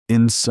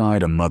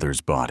Inside a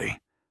mother's body,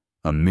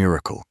 a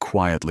miracle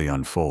quietly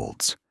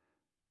unfolds.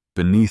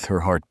 Beneath her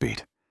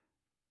heartbeat,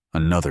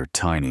 another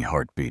tiny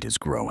heartbeat is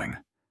growing,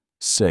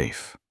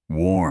 safe,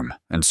 warm,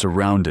 and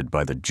surrounded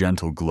by the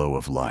gentle glow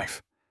of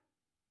life.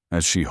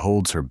 As she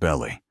holds her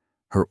belly,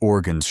 her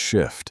organs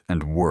shift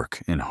and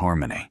work in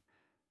harmony,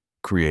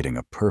 creating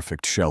a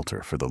perfect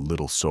shelter for the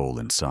little soul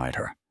inside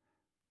her.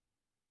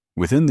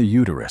 Within the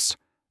uterus,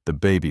 the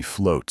baby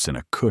floats in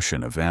a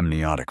cushion of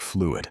amniotic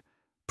fluid,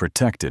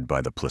 protected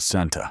by the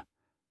placenta,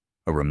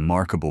 a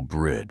remarkable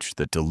bridge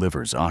that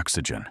delivers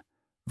oxygen,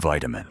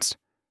 vitamins,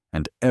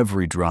 and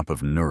every drop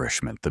of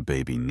nourishment the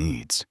baby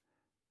needs.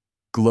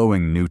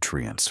 Glowing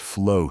nutrients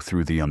flow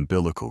through the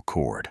umbilical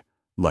cord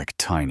like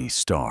tiny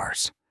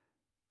stars,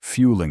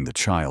 fueling the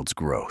child's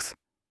growth.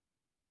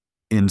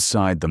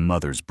 Inside the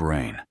mother's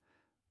brain,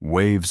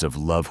 waves of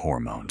love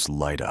hormones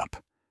light up,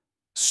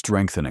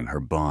 strengthening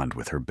her bond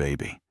with her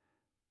baby.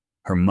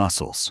 Her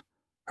muscles,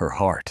 her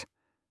heart,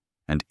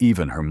 and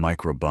even her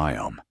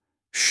microbiome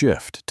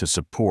shift to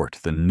support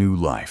the new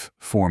life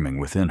forming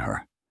within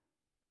her.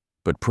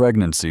 But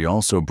pregnancy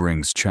also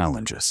brings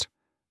challenges: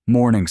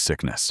 morning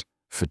sickness,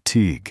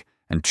 fatigue,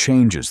 and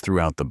changes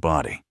throughout the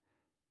body.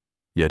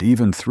 Yet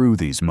even through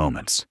these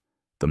moments,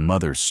 the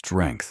mother's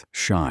strength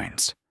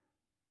shines.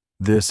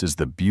 This is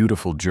the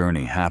beautiful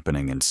journey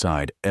happening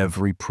inside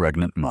every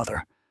pregnant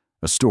mother,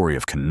 a story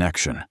of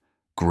connection,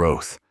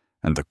 growth,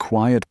 and the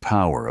quiet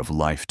power of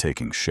life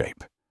taking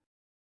shape.